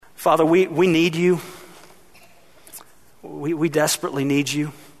Father, we need you. We desperately need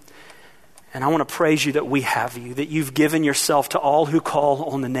you. And I want to praise you that we have you, that you've given yourself to all who call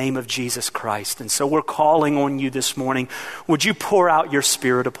on the name of Jesus Christ. And so we're calling on you this morning. Would you pour out your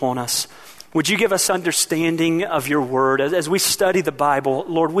Spirit upon us? Would you give us understanding of your word? As we study the Bible,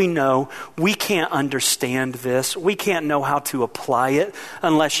 Lord, we know we can't understand this. We can't know how to apply it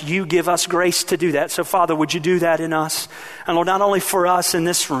unless you give us grace to do that. So, Father, would you do that in us? And Lord, not only for us in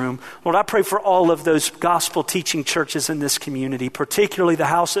this room, Lord, I pray for all of those gospel teaching churches in this community, particularly the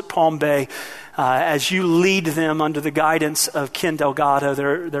house at Palm Bay, as you lead them under the guidance of Ken Delgado,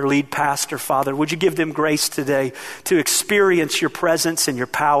 their lead pastor, Father. Would you give them grace today to experience your presence and your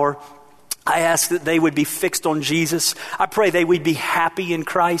power? I ask that they would be fixed on Jesus. I pray they would be happy in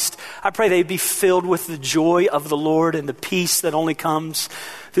Christ. I pray they'd be filled with the joy of the Lord and the peace that only comes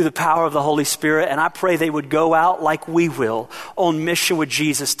through the power of the Holy Spirit. And I pray they would go out like we will on mission with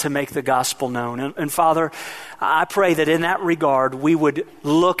Jesus to make the gospel known. And Father, I pray that in that regard, we would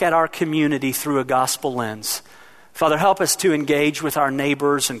look at our community through a gospel lens. Father, help us to engage with our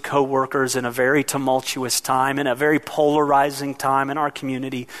neighbors and coworkers in a very tumultuous time, in a very polarizing time in our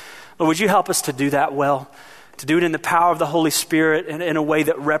community. Lord, would you help us to do that well, to do it in the power of the Holy Spirit and in a way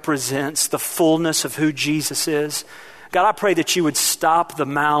that represents the fullness of who Jesus is? God, I pray that you would stop the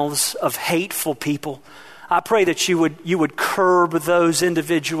mouths of hateful people. I pray that you would curb those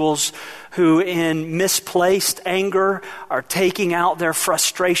individuals who in misplaced anger are taking out their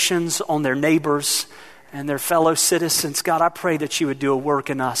frustrations on their neighbors and their fellow citizens. God, I pray that you would do a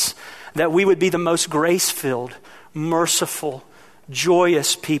work in us, that we would be the most grace-filled, merciful,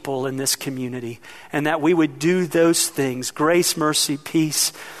 joyous people in this community, and that we would do those things, grace, mercy,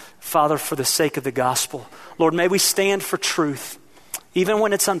 peace, Father, for the sake of the gospel. Lord, may we stand for truth, even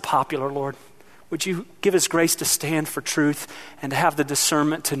when it's unpopular, Lord. Would you give us grace to stand for truth and to have the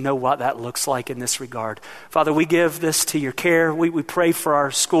discernment to know what that looks like in this regard? Father, we give this to your care. We pray for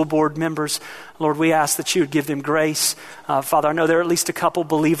our school board members. Lord, we ask that you would give them grace. Father, I know there are at least a couple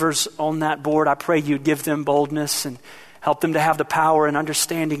believers on that board. I pray you'd give them boldness and help them to have the power and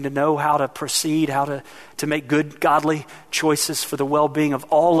understanding to know how to proceed, how to make good, godly choices for the well-being of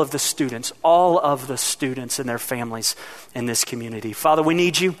all of the students and their families in this community. Father, we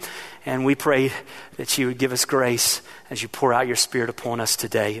need you, and we pray that you would give us grace as you pour out your Spirit upon us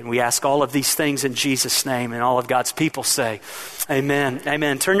today. And we ask all of these things in Jesus' name, and all of God's people say, amen.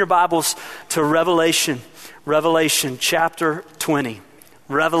 Amen. Turn your Bibles to Revelation chapter 20.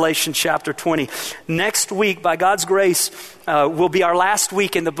 Revelation chapter 20. Next week, by God's grace, will be our last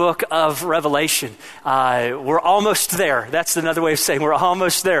week in the book of Revelation. We're almost there. That's another way of saying we're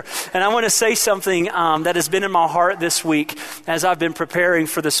almost there. And I want to say something that has been in my heart this week as I've been preparing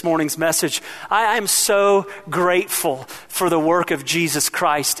for this morning's message. I am so grateful for the work of Jesus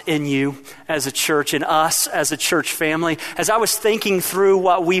Christ in you as a church, in us as a church family. As I was thinking through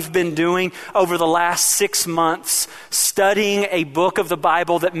what we've been doing over the last 6 months, studying a book of the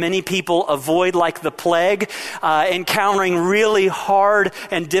Bible that many people avoid like the plague, encountering really hard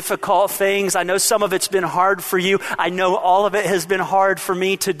and difficult things. I know some of it's been hard for you. I know all of it has been hard for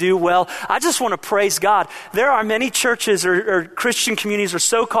me to do well. I just want to praise God. There are many churches or Christian communities or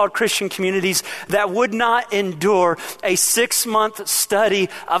so-called Christian communities that would not endure a 6-month study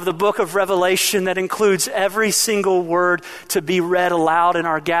of the book of Revelation that includes every single word to be read aloud in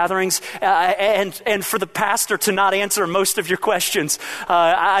our gatherings, and for the pastor to not answer most of your questions.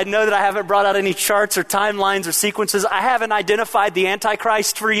 I know that I haven't brought out any charts or timelines or sequences. I haven't identified the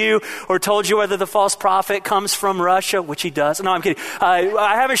Antichrist for you or told you whether the false prophet comes from Russia, which he does. No, I'm kidding.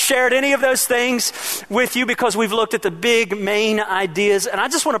 I haven't shared any of those things with you because we've looked at the big main ideas. And I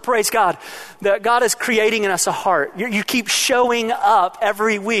just want to praise God that God is creating in us a heart. You keep showing up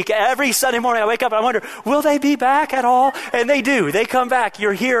every week. Every Sunday morning I wake up and I wonder, will they be back at all? And they do. They come back.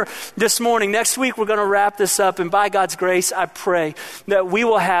 You're here this morning. Next week we're going to wrap this up. And by God's grace, I pray that we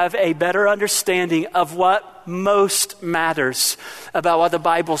will have a better understanding of what most matters about what the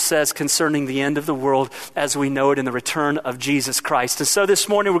Bible says concerning the end of the world as we know it in the return of Jesus Christ. And so this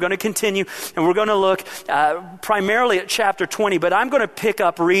morning we're going to continue and we're going to look primarily at chapter 20, but I'm going to pick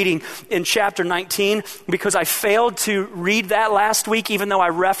up reading in chapter 19 because I failed to read that last week, even though I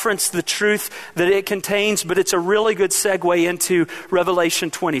referenced the truth that it contains, but it's a really good segue into Revelation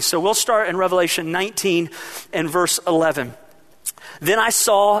 20. So we'll start in Revelation 19 and verse 11. Then I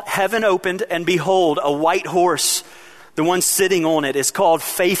saw heaven opened, and behold, a white horse. The one sitting on it is called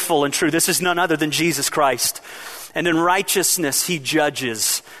Faithful and True. This is none other than Jesus Christ. And in righteousness he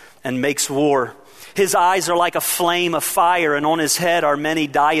judges and makes war. His eyes are like a flame of fire, and on his head are many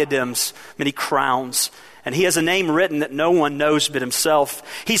diadems, many crowns. and he has a name written that no one knows but himself.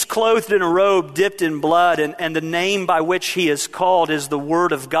 He's clothed in a robe dipped in blood, and the name by which he is called is the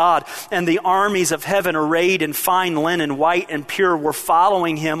Word of God. And the armies of heaven, arrayed in fine linen, white and pure, were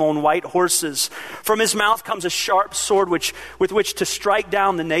following him on white horses. From his mouth comes a sharp sword with which to strike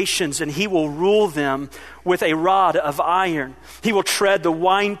down the nations, and he will rule them with a rod of iron. He will tread the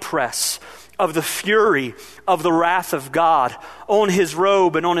winepress of the fury of the wrath of God. On his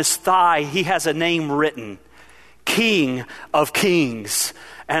robe and on his thigh he has a name written: King of Kings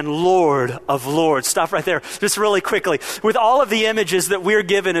and Lord of Lords. Stop right there, just really quickly. With all of the images that we're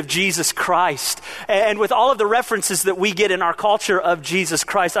given of Jesus Christ, and with all of the references that we get in our culture of Jesus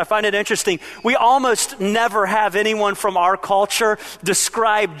Christ, I find it interesting. We almost never have anyone from our culture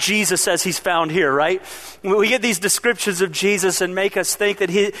describe Jesus as he's found here, right? We get these descriptions of Jesus and make us think that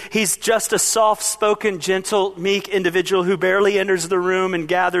he's just a soft-spoken, gentle, meek individual who barely enters the room and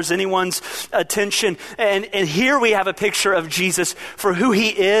gathers anyone's attention. And here we have a picture of Jesus for who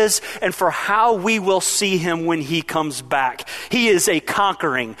he is and for how we will see him when he comes back. He is a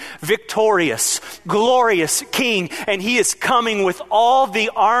conquering, victorious, glorious king, and he is coming with all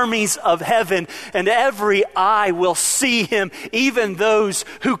the armies of heaven, and every eye will see him, even those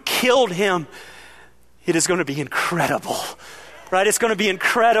who killed him. It is going to be incredible, right? It's going to be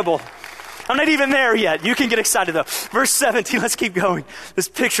incredible. I'm not even there yet. You can get excited though. Verse 17, let's keep going. This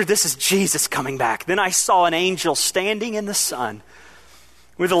picture, this is Jesus coming back. Then I saw an angel standing in the sun.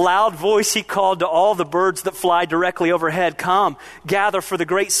 With a loud voice he called to all the birds that fly directly overhead, "Come, gather for the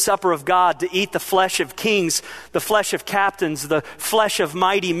great supper of God, to eat the flesh of kings, the flesh of captains, the flesh of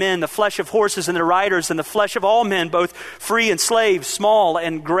mighty men, the flesh of horses and their riders, and the flesh of all men, both free and slave, small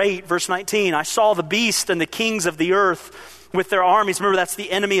and great." Verse 19, I saw the beast and the kings of the earth with their armies. Remember, that's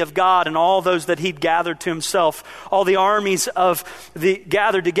the enemy of God and all those that he'd gathered to himself. All the armies of the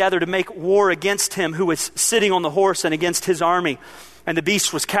gathered together to make war against him who was sitting on the horse and against his army. And the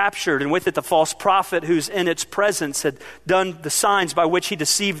beast was captured, and with it the false prophet who's in its presence had done the signs by which he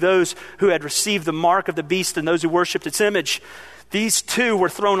deceived those who had received the mark of the beast and those who worshipped its image. These two were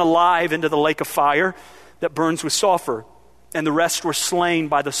thrown alive into the lake of fire that burns with sulfur, and the rest were slain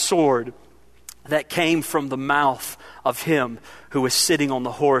by the sword that came from the mouth of him who was sitting on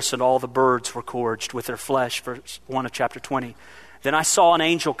the horse, and all the birds were gorged with their flesh. Verse 1 of chapter 20. Then I saw an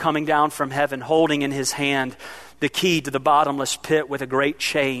angel coming down from heaven, holding in his hand the key to the bottomless pit with a great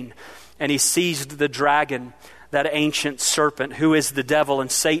chain. And he seized the dragon, that ancient serpent, who is the devil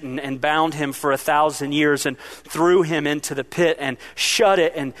and Satan, and bound him for 1,000 years and threw him into the pit and shut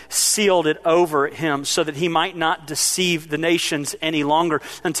it and sealed it over him, so that he might not deceive the nations any longer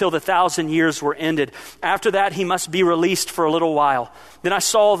until the 1,000 years were ended. After that, he must be released for a little while. Then I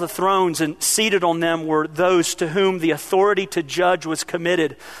saw the thrones, and seated on them were those to whom the authority to judge was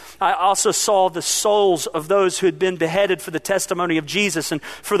committed. I also saw the souls of those who had been beheaded for the testimony of Jesus and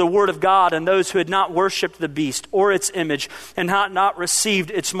for the word of God, and those who had not worshipped the beast or its image and had not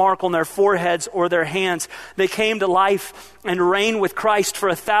received its mark on their foreheads or their hands. They came to life and reigned with Christ for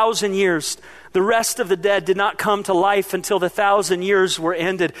 1,000 years. The rest of the dead did not come to life until the 1,000 years were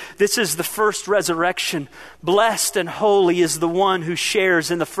ended. This is the first resurrection. Blessed and holy is the one who shares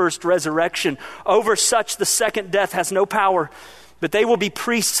in the first resurrection. Over such the second death has no power. But they will be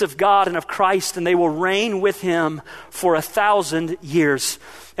priests of God and of Christ, and they will reign with him for 1,000 years.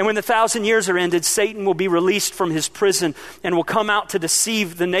 And when the 1,000 years are ended, Satan will be released from his prison and will come out to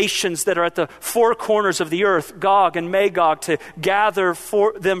deceive the nations that are at the four corners of the earth, Gog and Magog, to gather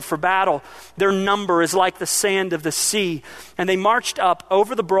for them for battle. Their number is like the sand of the sea. And they marched up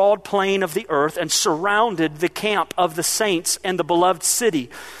over the broad plain of the earth and surrounded the camp of the saints and the beloved city.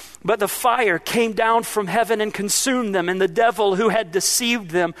 But the fire came down from heaven and consumed them, and the devil who had deceived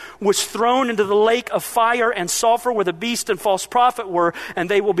them was thrown into the lake of fire and sulfur where the beast and false prophet were, and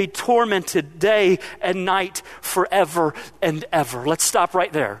they will be tormented day and night forever and ever. Let's stop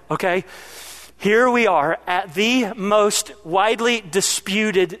right there, okay? Here we are at the most widely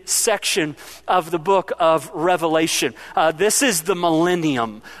disputed section of the book of Revelation. This is the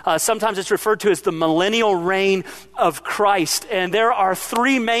millennium. Sometimes it's referred to as the millennial reign of Christ. And there are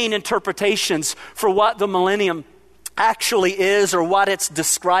three main interpretations for what the millennium actually is, or what it's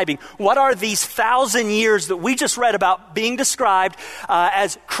describing. What are these 1,000 years that we just read about being described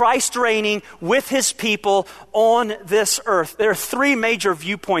as Christ reigning with his people on this earth? There are three major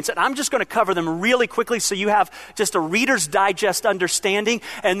viewpoints, and I'm just going to cover them really quickly so you have just a Reader's Digest understanding,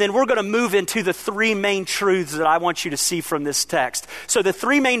 and then we're going to move into the three main truths that I want you to see from this text. So the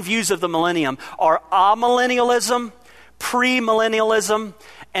three main views of the millennium are amillennialism, premillennialism,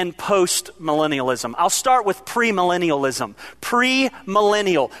 and post-millennialism. I'll start with premillennialism.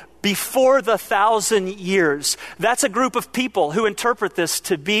 Premillennial. before the 1,000 years. That's a group of people who interpret this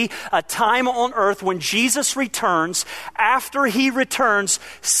to be a time on earth when Jesus returns, after he returns,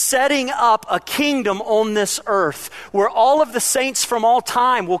 setting up a kingdom on this earth where all of the saints from all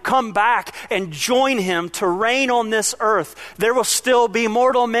time will come back and join him to reign on this earth. There will still be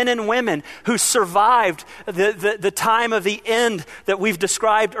mortal men and women who survived the time of the end that we've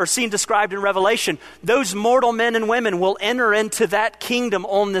described or seen described in Revelation. Those mortal men and women will enter into that kingdom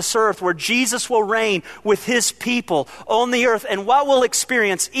on this earth where Jesus will reign with his people on the earth. And what we'll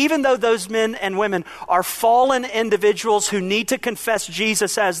experience, even though those men and women are fallen individuals who need to confess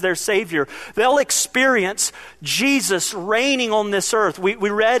Jesus as their Savior, they'll experience Jesus reigning on this earth. We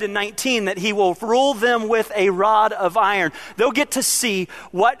read in 19 that he will rule them with a rod of iron. They'll get to see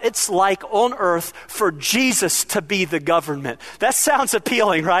what it's like on earth for Jesus to be the government. That sounds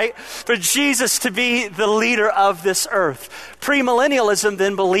appealing, right? For Jesus to be the leader of this earth. Premillennialism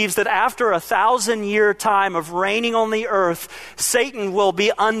then believes that after 1,000-year time of reigning on the earth, Satan will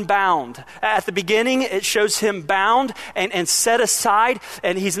be unbound. At the beginning, it shows him bound and set aside,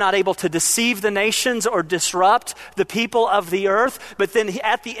 and he's not able to deceive the nations or disrupt the people of the earth. But then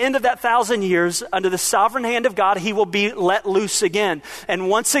at the end of that 1,000 years, under the sovereign hand of God, he will be let loose again. And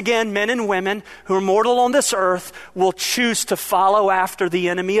once again, men and women who are mortal on this earth will choose to follow after the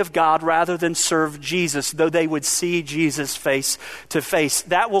enemy of God rather than serve Jesus, though they would see Jesus face to face.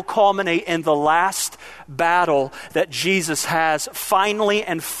 That will culminate in the last battle that Jesus has, finally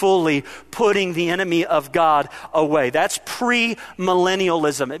and fully putting the enemy of God away. That's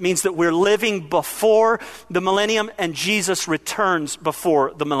premillennialism. It means that we're living before the millennium and Jesus returns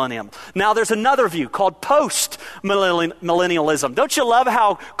before the millennium. Now there's another view called post-millennialism. Don't you love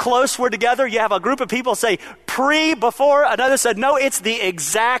how close we're together? You have a group of people say before, another said no, it's the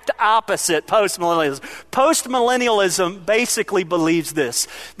exact opposite, post-millennialism. Post-millennialism basically believes this,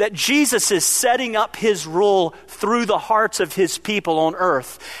 that Jesus is setting up his rule through the hearts of his people on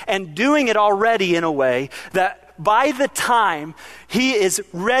earth and doing it already in a way that by the time he is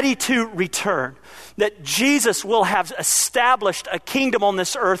ready to return, that Jesus will have established a kingdom on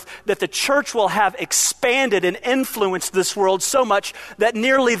this earth, that the church will have expanded and influenced this world so much that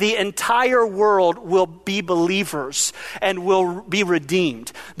nearly the entire world will be believers and will be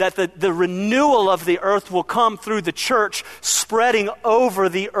redeemed. That the renewal of the earth will come through the church spreading over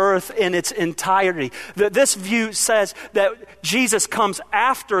the earth in its entirety. This view says that Jesus comes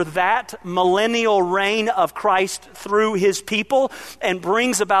after that millennial reign of Christ through his people and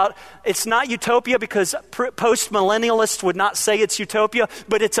brings about, it's not utopia because post-millennialists would not say it's utopia,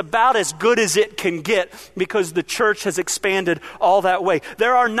 but it's about as good as it can get because the church has expanded all that way.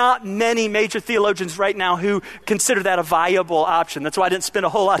 There are not many major theologians right now who consider that a viable option. That's why I didn't spend a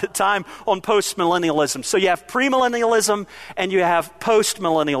whole lot of time on post-millennialism. So you have premillennialism and you have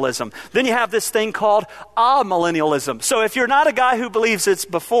post-millennialism. Then you have this thing called amillennialism. So if you're not a guy who believes it's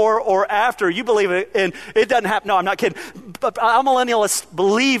before or after, you believe it and it doesn't happen. No, I'm not kidding. But amillennialists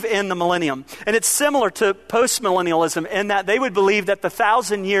believe in the millennium. And it's similar to post-millennialism in that they would believe that the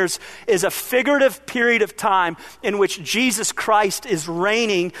 1,000 years is a figurative period of time in which Jesus Christ is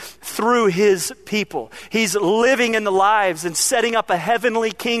reigning through his people. He's living in the lives and setting up a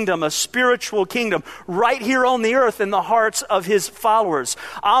heavenly kingdom, a spiritual kingdom, right here on the earth in the hearts of his followers.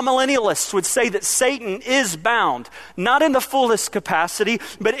 Amillennialists would say that Satan is bound, not in the fullest capacity,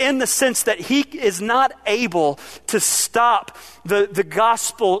 but in the sense that he is not able to stop the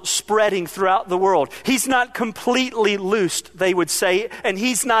gospel spreading throughout the world. He's not completely loosed, they would say, and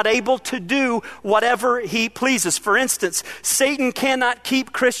he's not able to do whatever he pleases. For instance, Satan cannot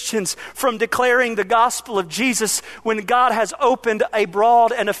keep Christians from declaring the gospel of Jesus when God has opened a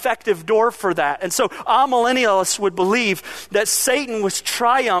broad and effective door for that. And so amillennialists would believe that Satan was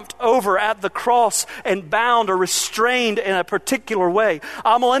triumphed over at the cross and bound or restrained in a particular way.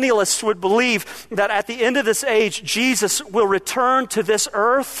 Amillennialists would believe that at the end of this age, Jesus will return to this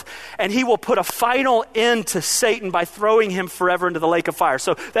earth and he will put a final end to Satan by throwing him forever into the lake of fire.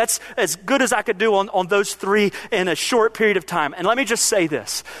 So that's as good as I could do on those three in a short period of time. And let me just say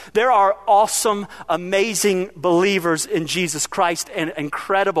this. There are awesome, amazing believers in Jesus Christ and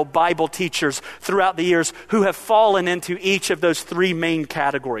incredible Bible teachers throughout the years who have fallen into each of those three main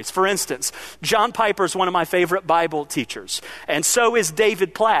categories. For instance, John Piper is one of my favorite Bible teachers. And so is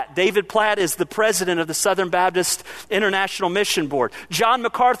David Platt. David Platt is the president of the Southern Baptist International International Mission Board. John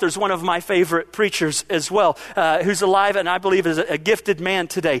MacArthur is one of my favorite preachers as well, who's alive and I believe is a gifted man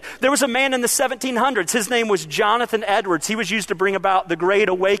today. There was a man in the 1700s. His name was Jonathan Edwards. He was used to bring about the Great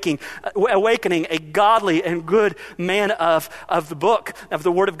Awakening, a godly and good man of the book, of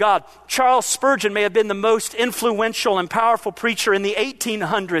the Word of God. Charles Spurgeon may have been the most influential and powerful preacher in the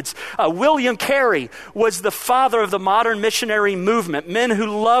 1800s. William Carey was the father of the modern missionary movement, men who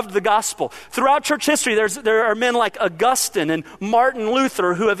loved the gospel. Throughout church history, there are men like Augustine and Martin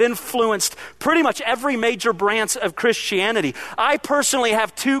Luther who have influenced pretty much every major branch of Christianity. I personally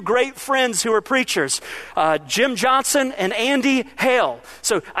have two great friends who are preachers, Jim Johnson and Andy Hale.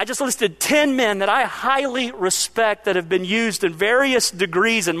 So I just listed 10 men that I highly respect that have been used in various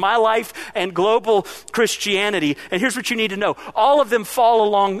degrees in my life and global Christianity. And here's what you need to know. All of them fall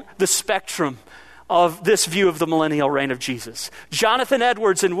along the spectrum of this view of the millennial reign of Jesus. Jonathan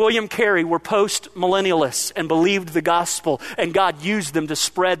Edwards and William Carey were post-millennialists and believed the gospel, and God used them to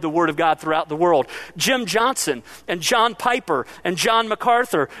spread the word of God throughout the world. Jim Johnson and John Piper and John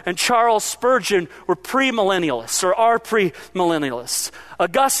MacArthur and Charles Spurgeon were premillennialists or are premillennialists.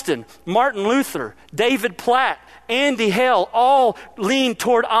 Augustine, Martin Luther, David Platt, Andy Hale all lean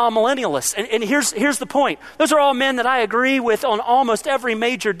toward amillennialists. And here's the point. Those are all men that I agree with on almost every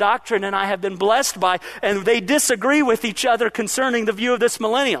major doctrine and I have been blessed by, and they disagree with each other concerning the view of this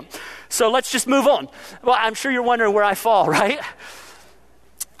millennium. So let's just move on. Well, I'm sure you're wondering where I fall, right?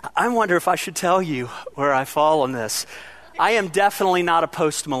 I wonder if I should tell you where I fall on this. I am definitely not a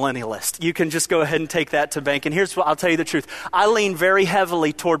post-millennialist. You can just go ahead and take that to bank. And here's what I'll tell you the truth. I lean very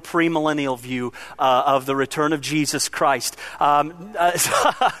heavily toward premillennial view of the return of Jesus Christ. And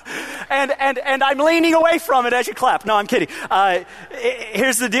I'm leaning away from it as you clap. No, I'm kidding.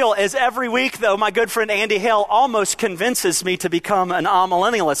 Here's the deal. Is every week, though, my good friend Andy Hale almost convinces me to become an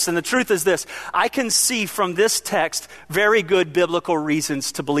amillennialist. And the truth is this. I can see from this text very good biblical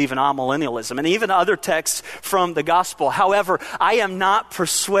reasons to believe in amillennialism and even other texts from the gospel. However, I am not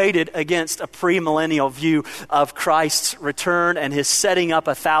persuaded against a premillennial view of Christ's return and his setting up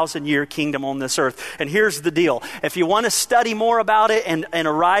a 1,000-year kingdom on this earth. And here's the deal. If you want to study more about it and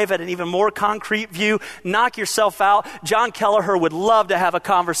arrive at an even more concrete view, knock yourself out. John Kelleher would love to have a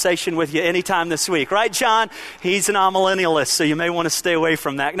conversation with you anytime this week. Right, John? He's an amillennialist, so you may want to stay away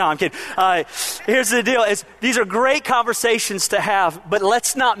from that. No, I'm kidding. Here's the deal. These are great conversations to have, but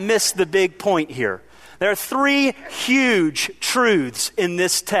let's not miss the big point here. There are three huge truths in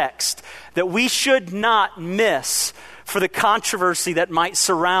this text that we should not miss for the controversy that might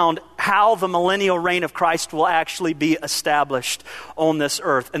surround how the millennial reign of Christ will actually be established on this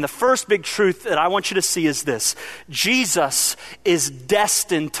earth. And the first big truth that I want you to see is this: Jesus is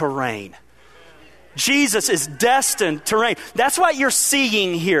destined to reign. Jesus is destined to reign. That's what you're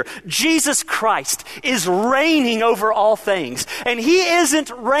seeing here. Jesus Christ is reigning over all things. And he isn't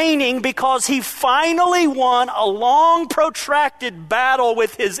reigning because he finally won a long, protracted battle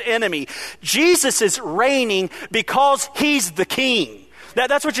with his enemy. Jesus is reigning because he's the king.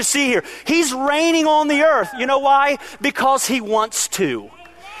 That's what you see here. He's reigning on the earth. You know why? Because he wants to.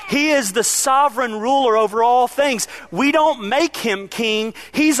 He is the sovereign ruler over all things. We don't make him king.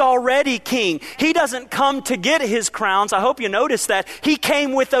 He's already king. He doesn't come to get his crowns. I hope you notice that. He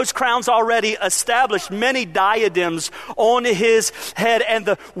came with those crowns already established, many diadems on his head. And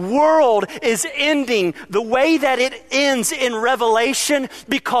the world is ending the way that it ends in Revelation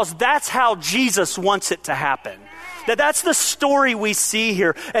because that's how Jesus wants it to happen. That's the story we see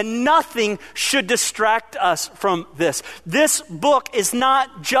here, and nothing should distract us from this. This book is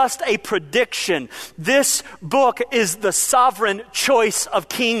not just a prediction. This book is the sovereign choice of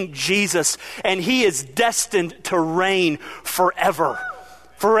King Jesus, and he is destined to reign forever,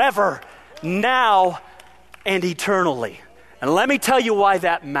 now and eternally. And let me tell you why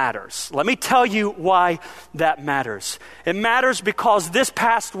that matters. Let me tell you why that matters. It matters because this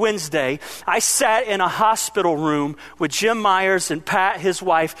past Wednesday, I sat in a hospital room with Jim Myers and Pat, his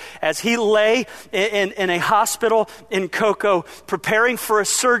wife, as he lay in a hospital in Cocoa preparing for a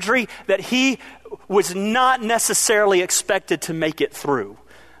surgery that he was not necessarily expected to make it through.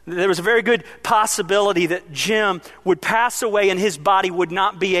 There was a very good possibility that Jim would pass away and his body would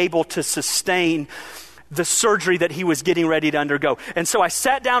not be able to sustain the surgery that he was getting ready to undergo. And so I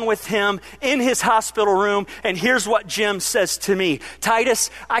sat down with him in his hospital room, and here's what Jim says to me: Titus,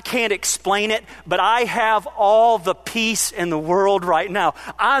 I can't explain it, but I have all the peace in the world right now.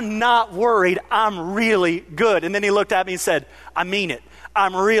 I'm not worried. I'm really good. And then he looked at me and said, I mean it.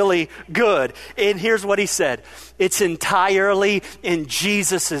 I'm really good. And here's what he said: it's entirely in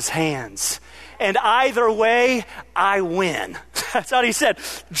Jesus' hands. And either way, I win. That's what he said.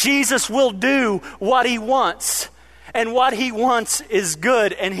 Jesus will do what he wants. and what he wants is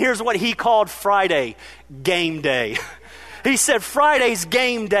good. And here's what he called Friday: game day. He said Friday's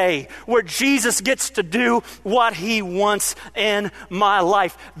game day, where Jesus gets to do what he wants in my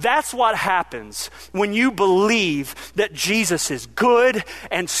life. That's what happens when you believe that Jesus is good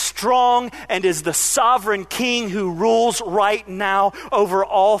and strong and is the sovereign king who rules right now over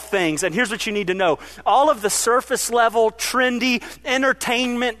all things. And here's what you need to know. All of the surface level, trendy,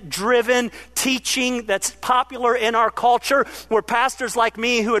 entertainment-driven teaching that's popular in our culture, where pastors like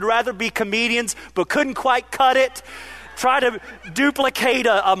me who would rather be comedians but couldn't quite cut it, try to duplicate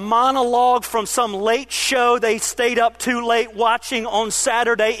a monologue from some late show they stayed up too late watching on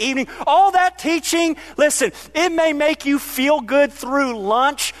Saturday evening. All that teaching, listen, it may make you feel good through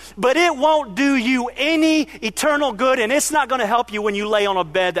lunch, but it won't do you any eternal good, and it's not going to help you when you lay on a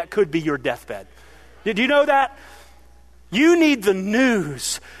bed that could be your deathbed. Did you know that? You need the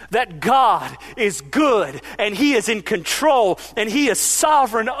news that God is good and he is in control and he is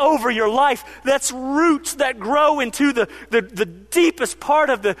sovereign over your life. That's roots that grow into the deepest part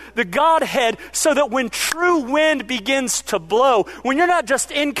of the Godhead, so that when true wind begins to blow, when you're not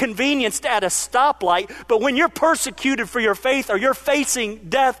just inconvenienced at a stoplight, but when you're persecuted for your faith or you're facing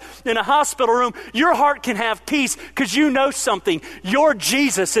death in a hospital room, your heart can have peace because you know something. Your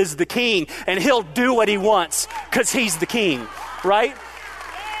Jesus is the king and he'll do what he wants because he's the king, right?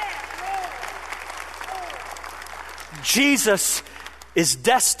 Jesus is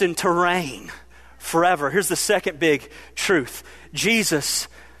destined to reign forever. Here's the second big truth. Jesus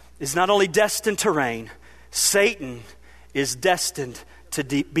is not only destined to reign, Satan is destined to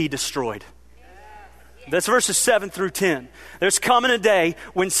be destroyed. That's verses 7 through 10. There's coming a day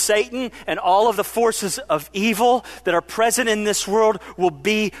when Satan and all of the forces of evil that are present in this world will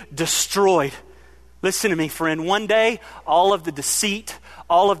be destroyed. Listen to me, friend. One day, all of the deceit,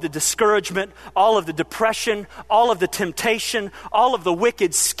 all of the discouragement, all of the depression, all of the temptation, all of the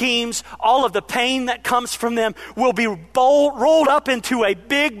wicked schemes, all of the pain that comes from them will be rolled up into a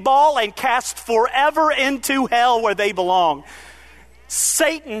big ball and cast forever into hell where they belong.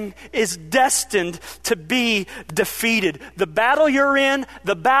 Satan is destined to be defeated. The battle you're in,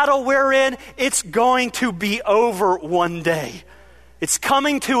 the battle we're in, it's going to be over one day. It's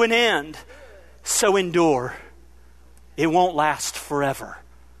coming to an end. So endure. It won't last forever.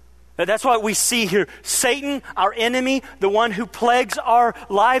 That's what we see here. Satan, our enemy, the one who plagues our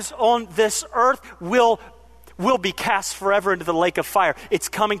lives on this earth, will be cast forever into the lake of fire. It's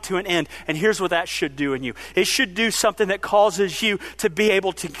coming to an end. And here's what that should do in you. It should do something that causes you to be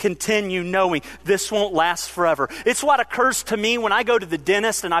able to continue knowing this won't last forever. It's what occurs to me when I go to the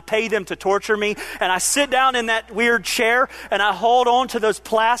dentist and I pay them to torture me, and I sit down in that weird chair and I hold on to those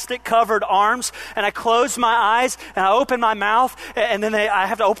plastic covered arms and I close my eyes and I open my mouth, and then I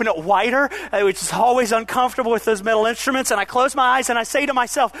have to open it wider, which is always uncomfortable with those metal instruments. And I close my eyes and I say to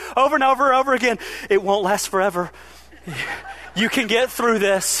myself over and over and over again, it won't last forever. You can get through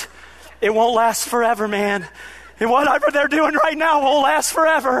this. It won't last forever, man. And whatever they're doing right now won't last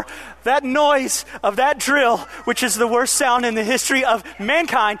forever. That noise of that drill, which is the worst sound in the history of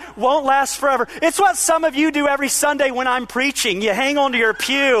mankind, won't last forever. It's what some of you do every Sunday when I'm preaching. You hang onto your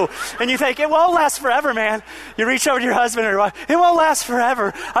pew and you think, it won't last forever, man. You reach over to your husband or your wife, it won't last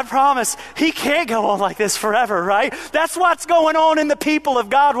forever. I promise. He can't go on like this forever, right? That's what's going on in the people of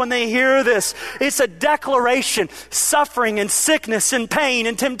God when they hear this. It's a declaration. Suffering and sickness and pain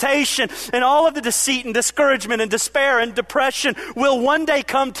and temptation and all of the deceit and discouragement and despair and depression will one day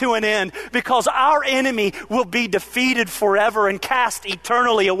come to an end, because our enemy will be defeated forever and cast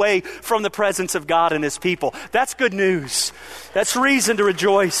eternally away from the presence of God and his people. That's good news. That's reason to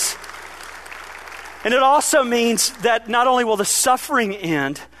rejoice. And it also means that not only will the suffering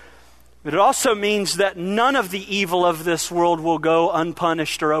end, but it also means that none of the evil of this world will go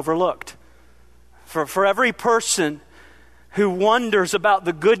unpunished or overlooked. For every person who wonders about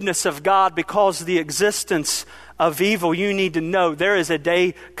the goodness of God because of the existence of evil, you need to know there is a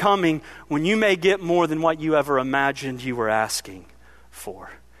day coming when you may get more than what you ever imagined you were asking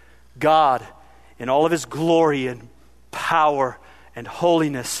for. God, in all of his glory and power and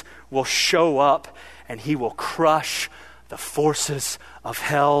holiness, will show up and he will crush the forces of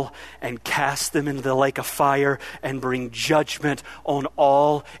hell and cast them into the lake of fire and bring judgment on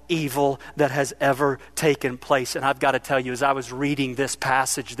all evil that has ever taken place. And I've got to tell you, as I was reading this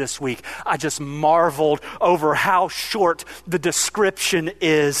passage this week, I just marveled over how short the description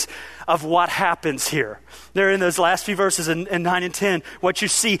is of what happens here. There in those last few verses in 9 and 10, what you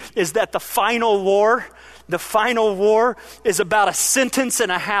see is that the final war is about a sentence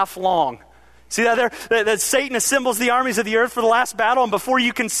and a half long. See that there? That Satan assembles the armies of the earth for the last battle, and before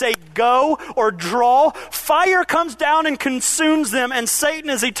you can say go or draw, fire comes down and consumes them, and Satan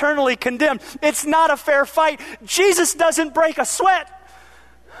is eternally condemned. It's not a fair fight. Jesus doesn't break a sweat.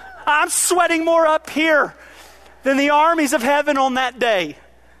 I'm sweating more up here than the armies of heaven on that day.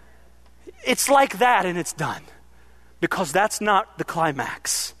 It's like that, and it's done. Because that's not the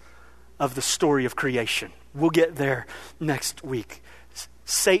climax of the story of creation. We'll get there next week.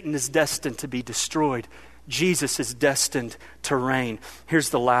 Satan is destined to be destroyed. Jesus is destined to reign. Here's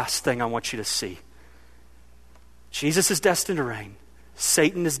the last thing I want you to see. Jesus is destined to reign.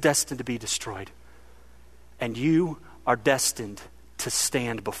 Satan is destined to be destroyed. And you are destined to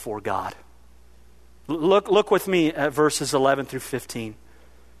stand before God. Look with me at verses 11 through 15.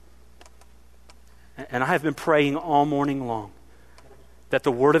 And I have been praying all morning long that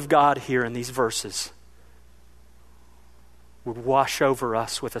the Word of God here in these verses would wash over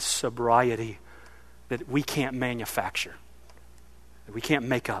us with a sobriety that we can't manufacture, that we can't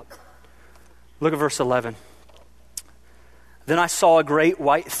make up. Look at verse 11. Then I saw a great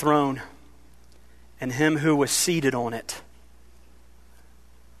white throne and him who was seated on it.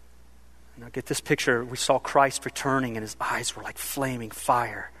 Now get this picture. We saw Christ returning and his eyes were like flaming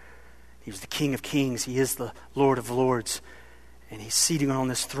fire. He was the King of Kings. He is the Lord of Lords. And he's seated on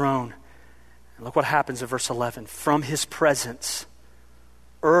this throne. And look what happens in verse 11. From his presence,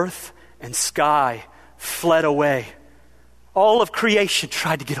 earth and sky fled away. All of creation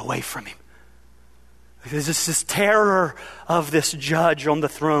tried to get away from him. There's just this terror of this judge on the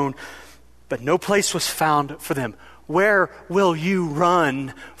throne. But no place was found for them. Where will you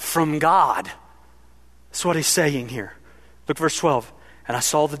run from God? That's what he's saying here. Look, verse 12. And I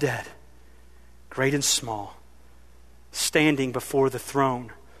saw the dead, great and small, standing before the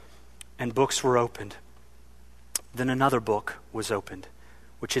throne, and books were opened. Then another book was opened,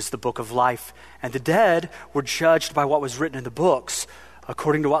 which is the book of life. And the dead were judged by what was written in the books,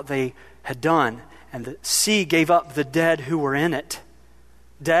 according to what they had done. And the sea gave up the dead who were in it.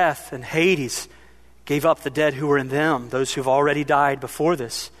 Death and Hades gave up the dead who were in them, those who've already died before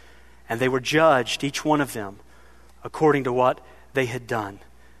this. And they were judged, each one of them, according to what they had done.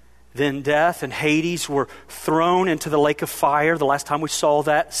 Then death and Hades were thrown into the lake of fire. The last time we saw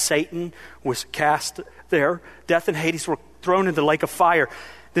that, Satan was cast there. Death and Hades were thrown into the lake of fire.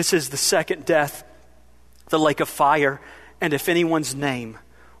 This is the second death, the lake of fire. And if anyone's name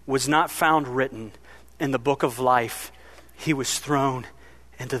was not found written in the book of life, he was thrown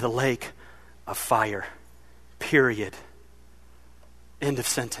into the lake of fire. Period. End of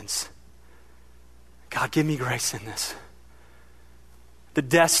sentence. God, give me grace in this. The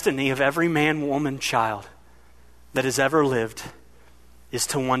destiny of every man, woman, child that has ever lived is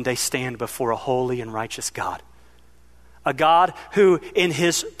to one day stand before a holy and righteous God. A God who in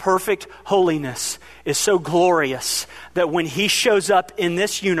his perfect holiness is so glorious that when he shows up in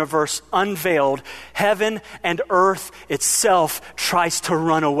this universe unveiled, heaven and earth itself tries to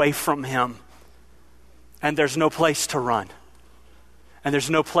run away from him. And there's no place to run. And there's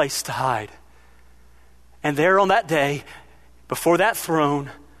no place to hide. And there on that day, before that throne,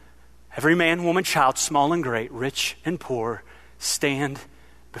 every man, woman, child, small and great, rich and poor, stand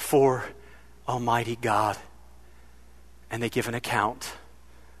before Almighty God. And they give an account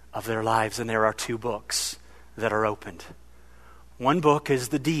of their lives. And there are two books that are opened. One book is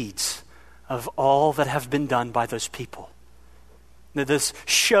the deeds of all that have been done by those people. Now, this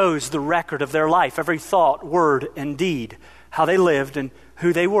shows the record of their life, every thought, word, and deed, how they lived and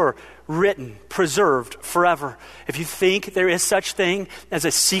who they were, written, preserved forever. If you think there is such thing as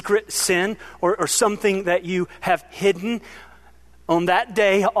a secret sin or something that you have hidden, on that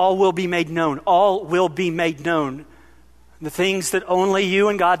day all will be made known. All will be made known. The things that only you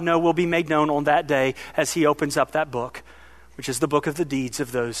and God know will be made known on that day as he opens up that book, which is the book of the deeds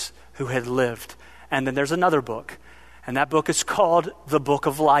of those who had lived. And then there's another book, and that book is called the Book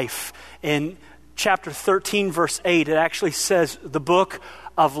of Life. In chapter 13, verse 8, it actually says the book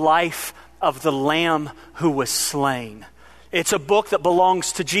of life of the Lamb who was slain. It's a book that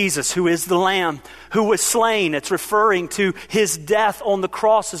belongs to Jesus, who is the Lamb who was slain. It's referring to his death on the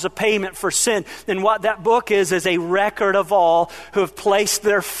cross as a payment for sin. And what that book is a record of all who have placed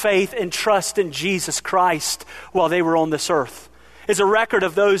their faith and trust in Jesus Christ while they were on this earth. It's a record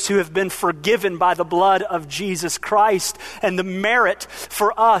of those who have been forgiven by the blood of Jesus Christ, and the merit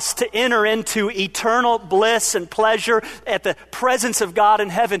for us to enter into eternal bliss and pleasure at the presence of God in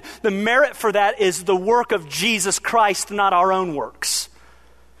heaven. The merit for that is the work of Jesus Christ, not our own works.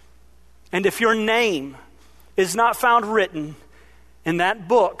 And if your name is not found written in that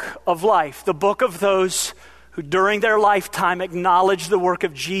book of life, the book of those who during their lifetime acknowledge the work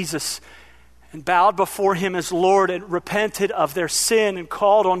of Jesus and bowed before him as Lord and repented of their sin and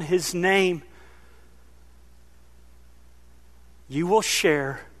called on his name, you will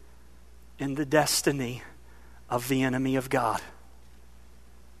share in the destiny of the enemy of God.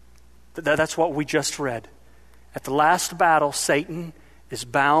 That's what we just read. At the last battle, Satan is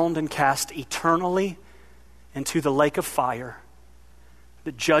bound and cast eternally into the lake of fire.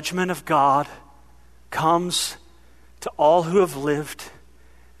 The judgment of God comes to all who have lived,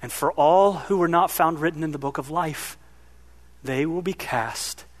 and for all who were not found written in the book of life, they will be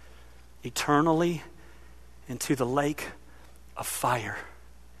cast eternally into the lake of fire.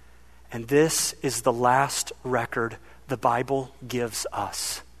 And this is the last record the Bible gives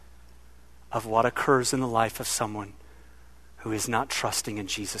us of what occurs in the life of someone who is not trusting in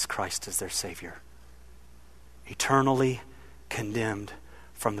Jesus Christ as their Savior. Eternally condemned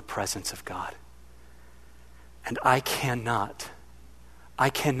from the presence of God. And I cannot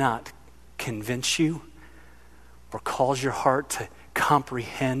convince you or cause your heart to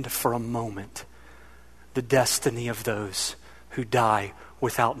comprehend for a moment the destiny of those who die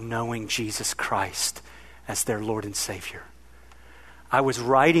without knowing Jesus Christ as their Lord and Savior. I was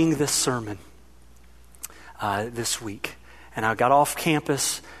writing this sermon this week, and I got off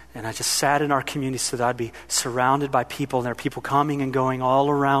campus and I just sat in our community so that I'd be surrounded by people, and there are people coming and going all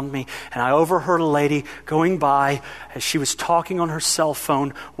around me. And I overheard a lady going by as she was talking on her cell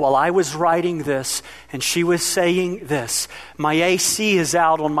phone while I was writing this, and she was saying this: my AC is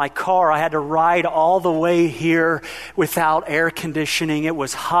out on my car. I had to ride all the way here without air conditioning. It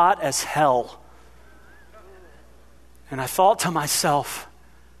was hot as hell. And I thought to myself,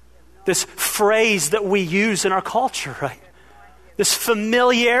 this phrase that we use in our culture, right? This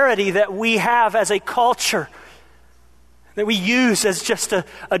familiarity that we have as a culture, that we use as just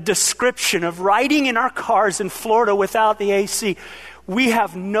a description of riding in our cars in Florida without the AC. We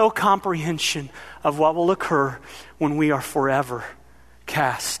have no comprehension of what will occur when we are forever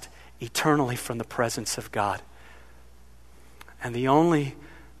cast eternally from the presence of God. And the only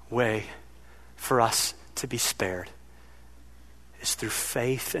way for us to be spared is through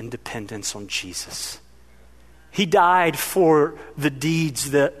faith and dependence on Jesus. He died for the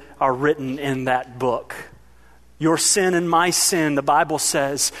deeds that are written in that book. Your sin and my sin, the Bible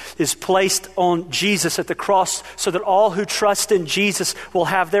says, is placed on Jesus at the cross so that all who trust in Jesus will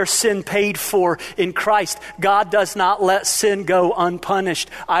have their sin paid for in Christ. God does not let sin go unpunished.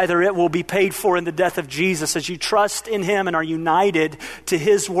 Either it will be paid for in the death of Jesus as you trust in him and are united to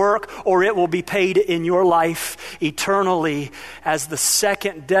his work, or it will be paid in your life eternally as the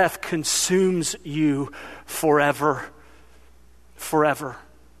second death consumes you forever. Forever.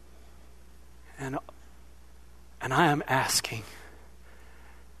 And I am asking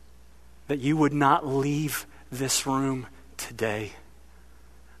that you would not leave this room today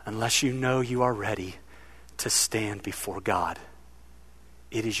unless you know you are ready to stand before God.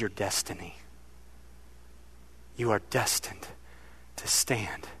 It is your destiny. You are destined to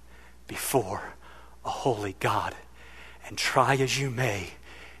stand before a holy God. And try as you may,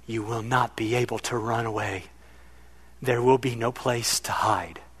 you will not be able to run away. There will be no place to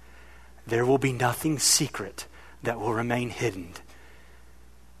hide. There will be nothing secret that will remain hidden.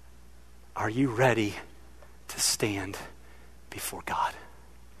 Are you ready to stand before God?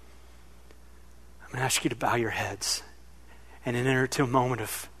 I'm going to ask you to bow your heads and enter into a moment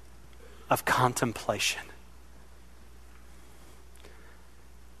of contemplation.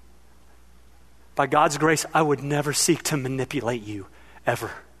 By God's grace, I would never seek to manipulate you, ever.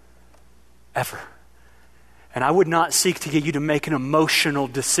 Ever. And I would not seek to get you to make an emotional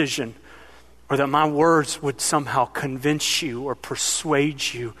decision, or that my words would somehow convince you or persuade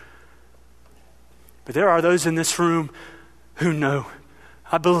you. But there are those in this room who know,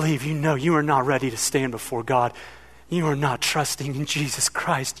 I believe you know, you are not ready to stand before God. You are not trusting in Jesus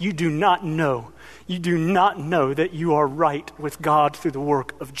Christ. You do not know that you are right with God through the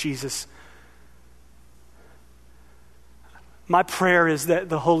work of Jesus. My prayer is that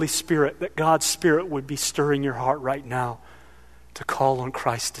the Holy Spirit, that God's Spirit would be stirring your heart right now to call on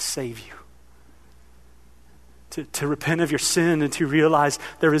Christ to save you. To repent of your sin and to realize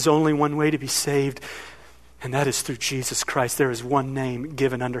there is only one way to be saved, and that is through Jesus Christ. There is one name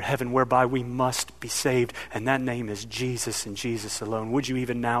given under heaven whereby we must be saved, and that name is Jesus and Jesus alone. Would you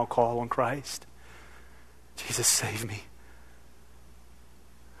even now call on Christ? Jesus, save me.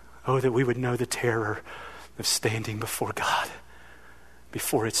 Oh, that we would know the terror of standing before God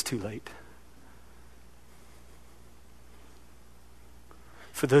before it's too late.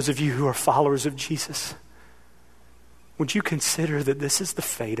 For those of you who are followers of Jesus, would you consider that this is the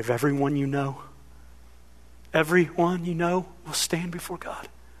fate of everyone you know? Everyone you know will stand before God.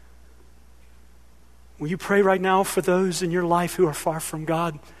 Will you pray right now for those in your life who are far from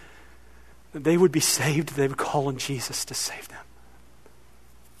God, that they would be saved, they would call on Jesus to save them?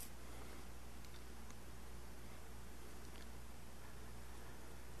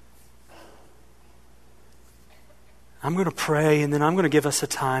 I'm going to pray, and then I'm going to give us a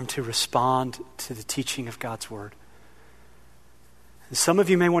time to respond to the teaching of God's Word. And some of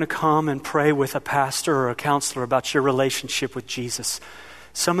you may want to come and pray with a pastor or a counselor about your relationship with Jesus.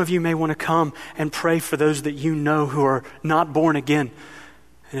 Some of you may want to come and pray for those that you know who are not born again.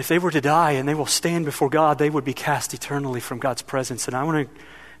 And if they were to die and they will stand before God, they would be cast eternally from God's presence. And I want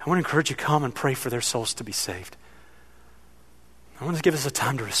to encourage you to come and pray for their souls to be saved. I want to give us a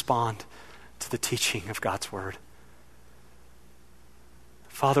time to respond to the teaching of God's Word.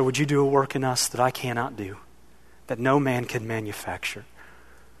 Father, would you do a work in us that I cannot do, that no man can manufacture?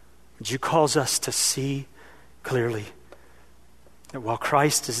 Would you cause us to see clearly that while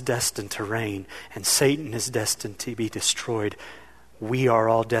Christ is destined to reign and Satan is destined to be destroyed, we are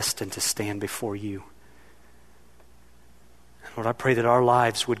all destined to stand before you. Lord, I pray that our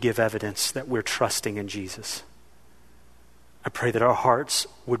lives would give evidence that we're trusting in Jesus. I pray that our hearts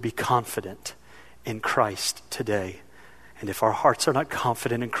would be confident in Christ today. And if our hearts are not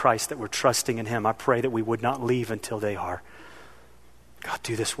confident in Christ, that we're trusting in Him, I pray that we would not leave until they are. God,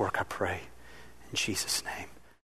 do this work, I pray. In Jesus' name.